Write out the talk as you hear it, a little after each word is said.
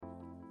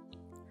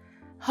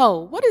Ho,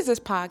 what is this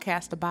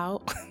podcast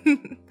about?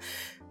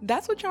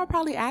 That's what y'all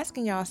probably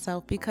asking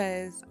yourself,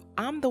 because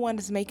I'm the one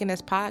that's making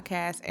this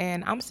podcast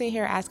and I'm sitting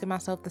here asking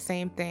myself the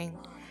same thing.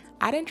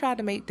 I didn't try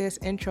to make this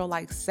intro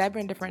like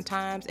 7 different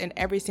times, and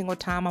every single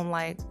time I'm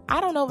like,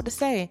 I don't know what to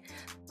say.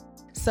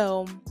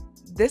 So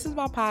this is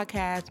my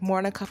podcast,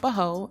 Morning Cup of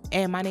H.O.E,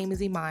 and my name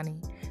is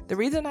Imani. The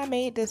reason I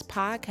made this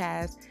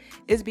podcast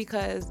is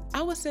because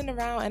I was sitting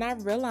around and I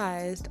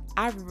realized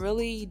I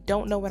really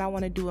don't know what I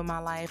want to do in my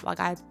life. Like,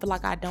 I feel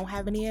like I don't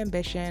have any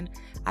ambition.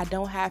 I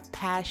don't have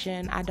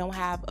passion. I don't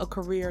have a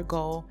career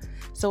goal.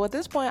 So at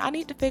this point, I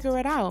need to figure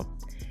it out.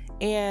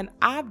 And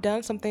I've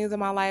done some things in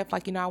my life,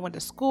 like, I went to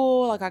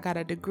school, like I got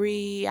a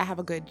degree, I have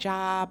a good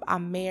job,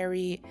 I'm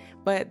married,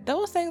 but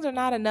those things are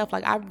not enough.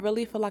 Like, I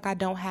really feel like I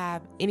don't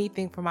have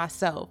anything for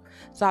myself.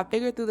 So I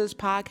figured through this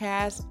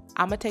podcast,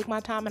 I'm going to take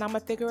my time and I'm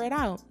going to figure it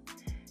out.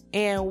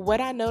 And what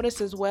I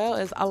noticed as well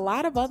is a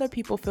lot of other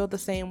people feel the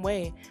same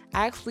way.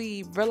 I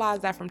actually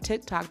realized that from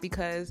TikTok,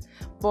 because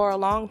for a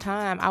long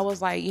time I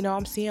was like,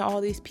 I'm seeing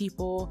all these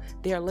people,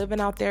 they're living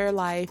out their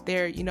life,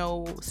 they're,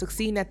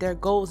 succeeding at their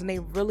goals, and they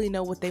really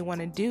know what they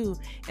want to do.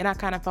 And I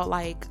kind of felt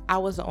like I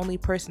was the only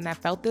person that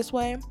felt this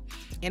way.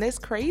 And it's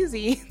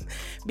crazy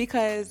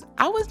because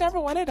I was never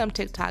one of them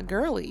TikTok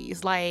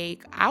girlies.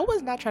 Like, I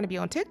was not trying to be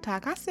on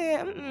TikTok. I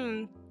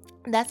said,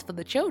 that's for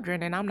the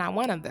children, and I'm not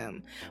one of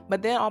them.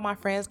 But then all my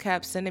friends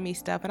kept sending me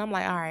stuff, and I'm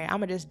like, all right, I'm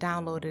gonna just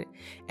download it.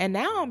 And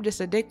now I'm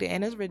just addicted,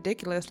 and it's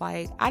ridiculous.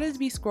 Like, I just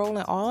be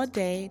scrolling all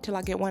day till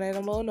I get one of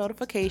them little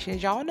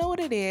notifications. Y'all know what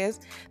it is.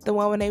 The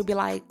one when they be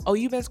like, oh,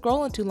 you've been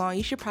scrolling too long,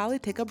 you should probably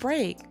take a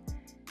break.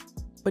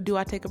 But do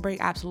I take a break?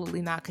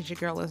 Absolutely not, because your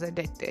girl is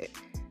addicted.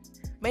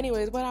 But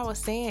anyways, what I was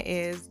saying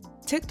is,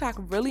 TikTok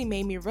really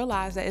made me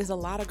realize that there's a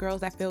lot of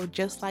girls that feel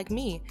just like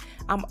me.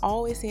 I'm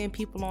always seeing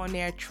people on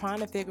there trying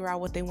to figure out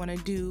what they want to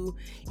do,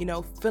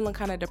 feeling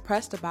kind of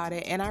depressed about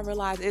it. And I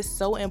realized it's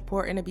so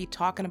important to be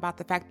talking about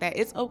the fact that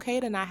it's okay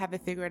to not have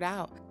it figured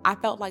out. I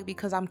felt like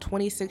because I'm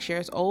 26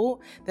 years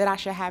old that I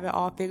should have it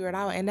all figured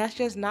out. And that's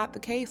just not the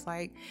case.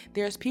 Like,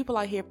 there's people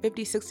out here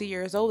 50, 60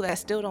 years old that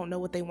still don't know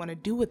what they want to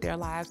do with their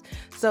lives.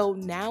 So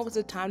now is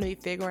the time to be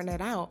figuring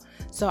it out.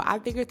 So I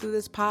figured through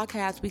this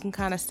podcast, we can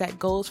kind of set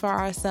goals for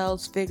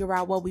ourselves, figure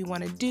out what we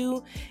want to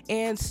do,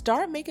 and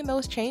start making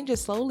those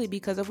changes slowly.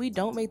 Because if we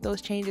don't make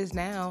those changes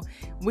now,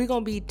 we're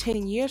going to be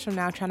 10 years from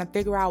now trying to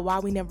figure out why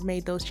we never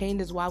made those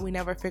changes, why we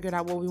never figured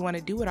out what we want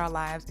to do with our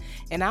lives.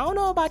 And I don't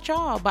know about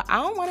y'all, but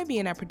I don't want to be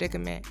in that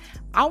predicament.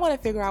 I want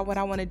to figure out what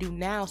I want to do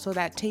now so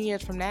that 10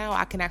 years from now,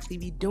 I can actually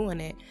be doing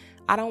it.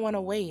 I don't want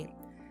to wait.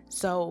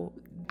 So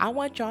I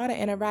want y'all to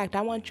interact.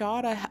 I want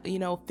y'all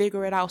to,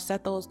 figure it out,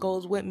 set those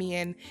goals with me,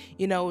 and,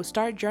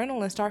 start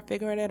journaling, start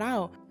figuring it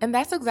out. And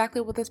that's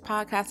exactly what this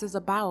podcast is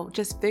about,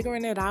 just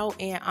figuring it out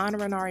and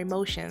honoring our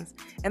emotions.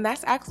 And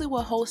that's actually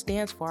what H.O.E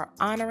stands for,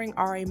 honoring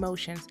our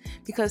emotions.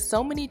 Because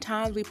so many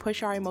times we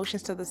push our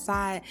emotions to the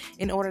side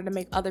in order to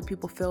make other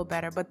people feel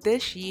better. But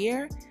this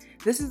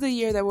is the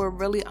year that we're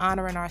really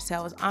honoring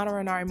ourselves,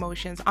 honoring our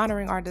emotions,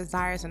 honoring our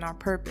desires and our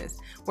purpose.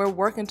 We're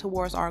working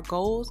towards our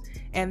goals,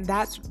 and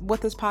that's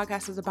what this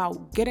podcast is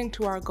about, getting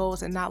to our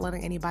goals and not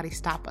letting anybody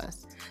stop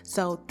us.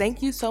 So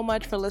thank you so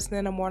much for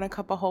listening to Morning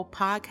Cup of H.O.E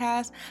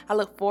podcast. I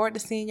look forward to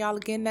seeing y'all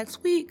again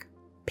next week.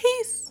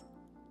 Peace.